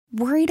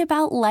Worried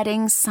about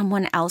letting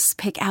someone else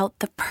pick out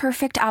the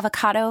perfect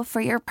avocado for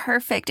your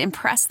perfect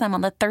impress them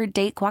on the third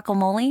date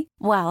guacamole?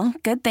 Well,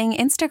 good thing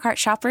Instacart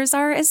shoppers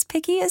are as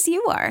picky as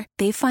you are.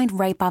 They find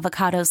ripe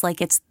avocados like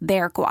it's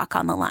their guac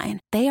on the line.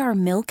 They are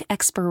milk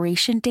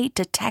expiration date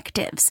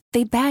detectives.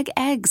 They bag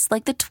eggs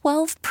like the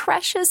 12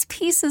 precious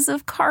pieces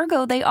of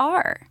cargo they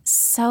are.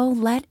 So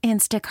let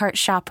Instacart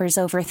shoppers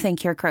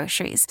overthink your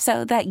groceries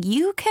so that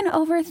you can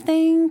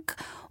overthink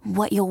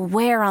what you'll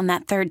wear on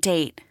that third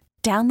date.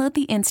 Download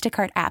the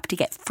Instacart app to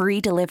get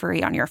free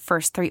delivery on your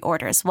first 3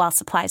 orders while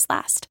supplies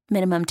last.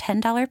 Minimum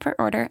 $10 per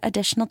order.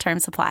 Additional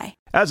terms apply.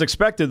 As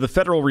expected, the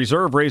Federal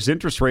Reserve raised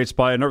interest rates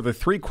by another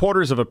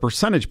 0.75 of a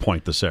percentage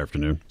point this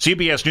afternoon.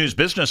 CBS News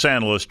business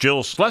analyst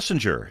Jill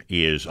Schlesinger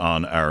is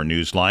on our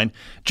news line.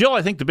 Jill,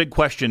 I think the big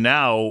question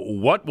now,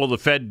 what will the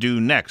Fed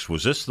do next?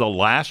 Was this the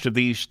last of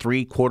these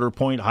 0.75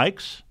 point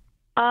hikes?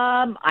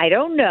 I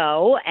don't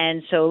know.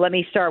 And so let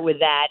me start with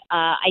that.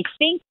 I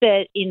think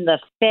that in the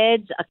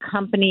Fed's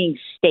accompanying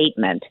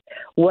statement,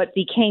 what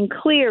became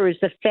clear is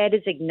the Fed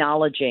is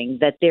acknowledging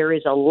that there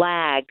is a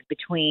lag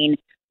between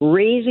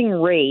raising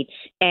rates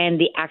and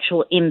the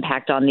actual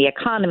impact on the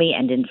economy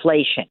and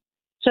inflation.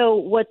 So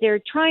what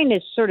they're trying to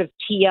sort of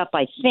tee up,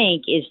 I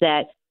think, is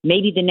that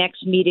maybe the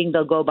next meeting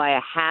they'll go by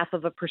 0.5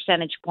 of a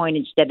percentage point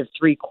instead of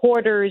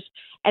 0.75,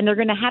 and they're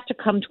going to have to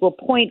come to a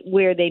point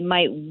where they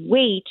might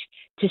wait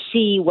to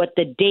see what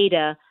the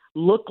data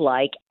look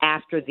like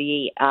after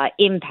the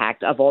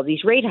impact of all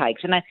these rate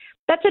hikes. And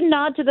that's a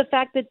nod to the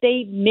fact that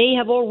they may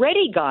have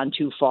already gone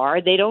too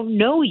far. They don't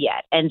know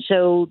yet. And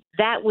so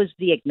that was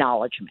the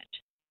acknowledgement.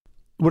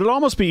 Would it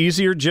almost be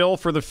easier, Jill,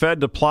 for the Fed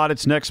to plot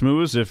its next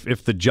moves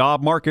if the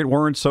job market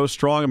weren't so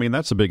strong? I mean,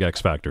 that's a big X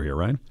factor here,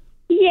 right?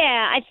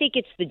 Yeah, I think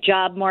it's the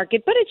job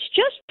market, but it's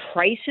just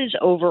prices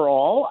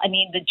overall. I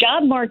mean, the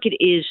job market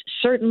is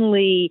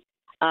certainly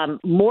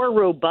more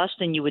robust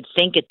than you would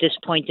think at this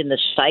point in the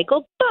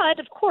cycle. But,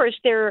 of course,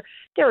 there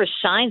are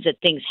signs that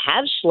things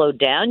have slowed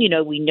down. You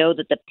know, we know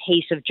that the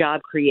pace of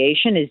job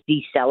creation is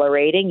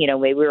decelerating. You know,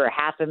 maybe we were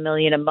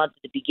 500,000 a month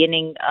at the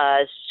beginning,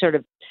 sort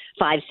of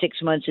 5-6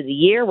 months of the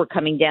year. We're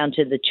coming down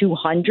to the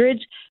 200s.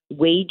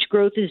 Wage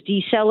growth is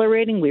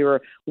decelerating. We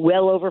were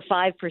well over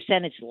 5%.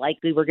 It's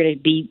likely we're going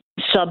to be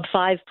sub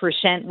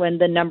 5% when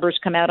the numbers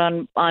come out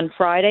on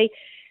Friday.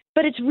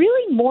 But it's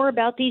really more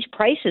about these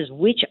prices,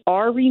 which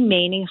are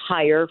remaining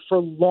higher for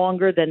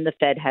longer than the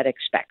Fed had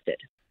expected.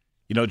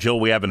 You know, Jill,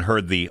 we haven't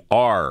heard the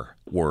R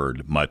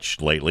word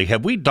much lately.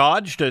 Have we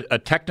dodged a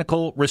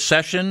technical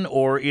recession,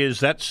 or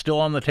is that still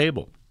on the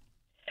table?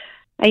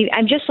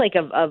 I'm just like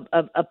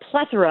a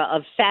plethora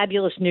of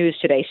fabulous news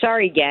today.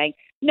 Sorry, gang.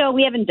 No,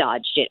 we haven't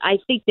dodged it. I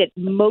think that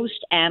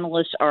most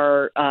analysts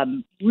are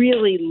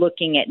really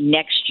looking at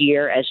next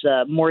year as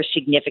a more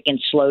significant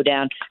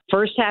slowdown.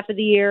 First half of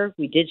the year,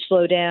 we did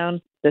slow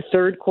down. The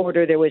third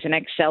quarter, there was an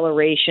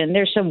acceleration.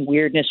 There's some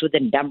weirdness with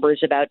the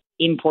numbers about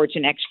imports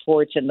and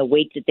exports and the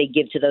weight that they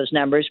give to those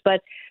numbers.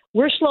 But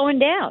we're slowing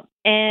down.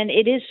 And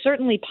it is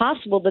certainly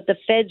possible that the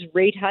Fed's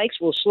rate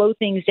hikes will slow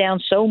things down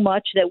so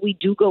much that we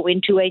do go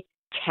into a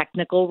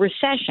technical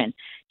recession.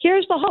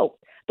 Here's the hope.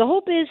 The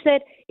hope is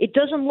that it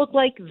doesn't look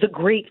like the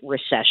Great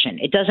Recession.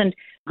 It doesn't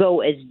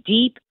go as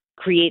deep,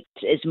 create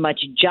as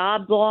much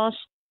job loss,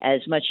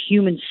 as much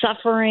human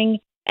suffering,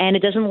 and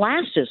it doesn't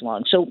last as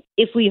long. So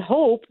if we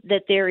hope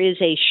that there is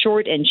a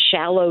short and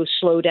shallow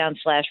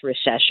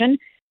slowdown/recession,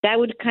 that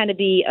would kind of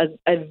be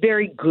a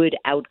very good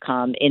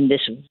outcome in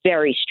this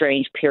very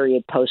strange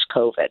period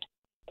post-COVID.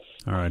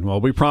 All right. Well,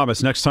 we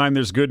promise next time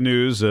there's good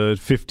news, a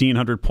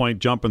 1,500-point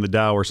jump in the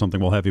Dow or something,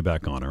 we'll have you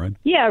back on, all right?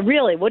 Yeah,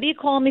 really. What do you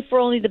call me for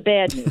only the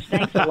bad news?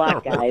 Thanks a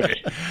lot, guys. Right.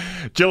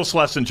 Jill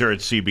Schlesinger at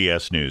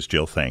CBS News.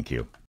 Jill, thank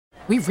you.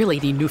 We really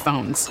need new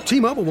phones.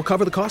 T-Mobile will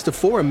cover the cost of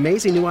 4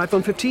 amazing new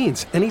iPhone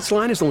 15s, and each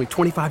line is only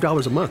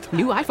 $25 a month.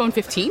 New iPhone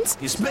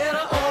 15s? It's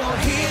better over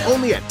here.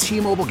 Only at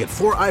T-Mobile, get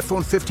 4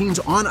 iPhone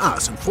 15s on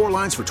us and 4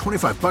 lines for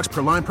 $25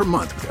 per line per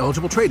month with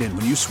eligible trade-in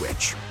when you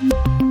switch.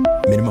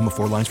 Minimum of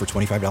 4 lines for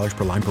 $25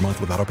 per line per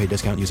month with autopay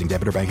discount using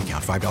debit or bank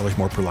account. $5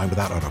 more per line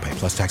without autopay,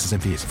 plus taxes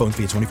and fees. Phone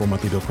fee at 24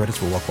 monthly bill credits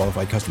for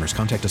well-qualified customers.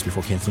 Contact us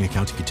before canceling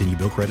account to continue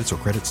bill credits or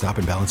credit stop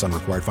and balance on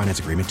required finance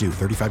agreement due.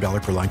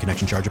 $35 per line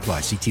connection charge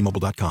applies. See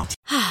T-Mobile.com.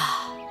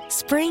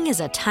 Spring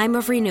is a time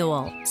of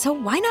renewal, so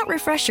why not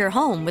refresh your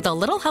home with a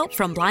little help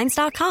from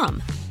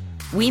Blinds.com?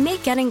 We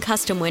make getting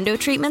custom window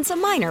treatments a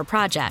minor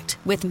project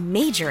with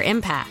major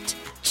impact.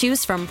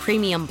 Choose from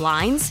premium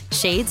blinds,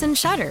 shades, and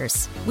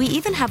shutters. We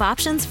even have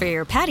options for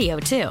your patio,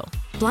 too.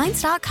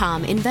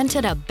 Blinds.com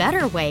invented a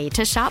better way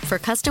to shop for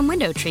custom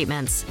window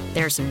treatments.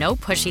 There's no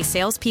pushy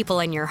salespeople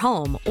in your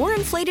home or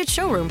inflated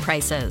showroom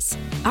prices.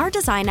 Our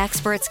design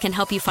experts can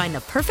help you find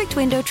the perfect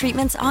window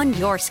treatments on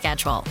your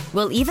schedule.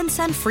 We'll even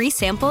send free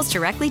samples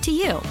directly to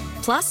you.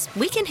 Plus,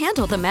 we can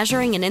handle the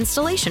measuring and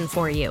installation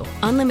for you.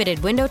 Unlimited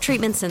window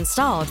treatments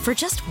installed for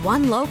just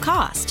one low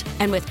cost.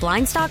 And with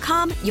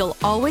Blinds.com, you'll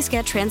always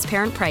get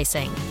transparent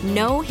pricing.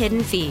 No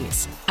hidden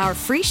fees. Our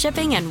free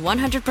shipping and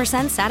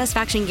 100%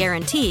 satisfaction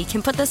guarantee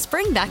can put put the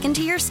spring back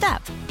into your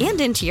step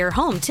and into your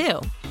home, too.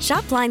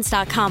 Shop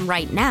Blinds.com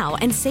right now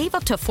and save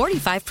up to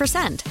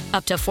 45%.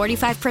 Up to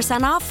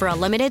 45% off for a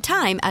limited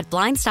time at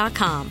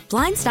Blinds.com.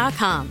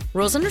 Blinds.com.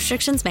 Rules and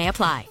restrictions may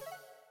apply.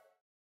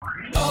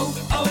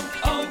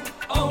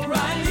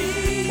 O'Reilly.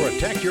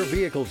 Protect your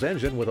vehicle's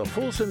engine with a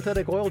full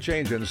synthetic oil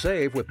change and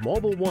save with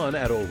Mobil 1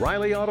 at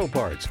O'Reilly Auto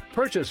Parts.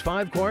 Purchase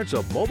 5 quarts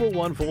of Mobil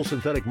 1 full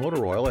synthetic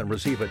motor oil and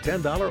receive a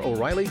 $10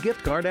 O'Reilly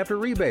gift card after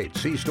rebate.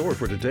 See store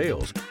for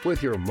details.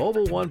 With your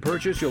Mobil 1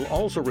 purchase, you'll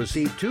also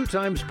receive 2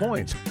 times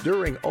points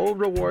during O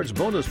Rewards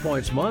Bonus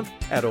Points Month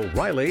at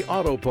O'Reilly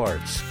Auto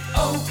Parts.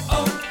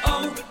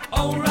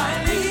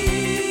 O'Reilly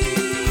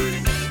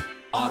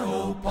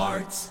Auto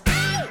Parts.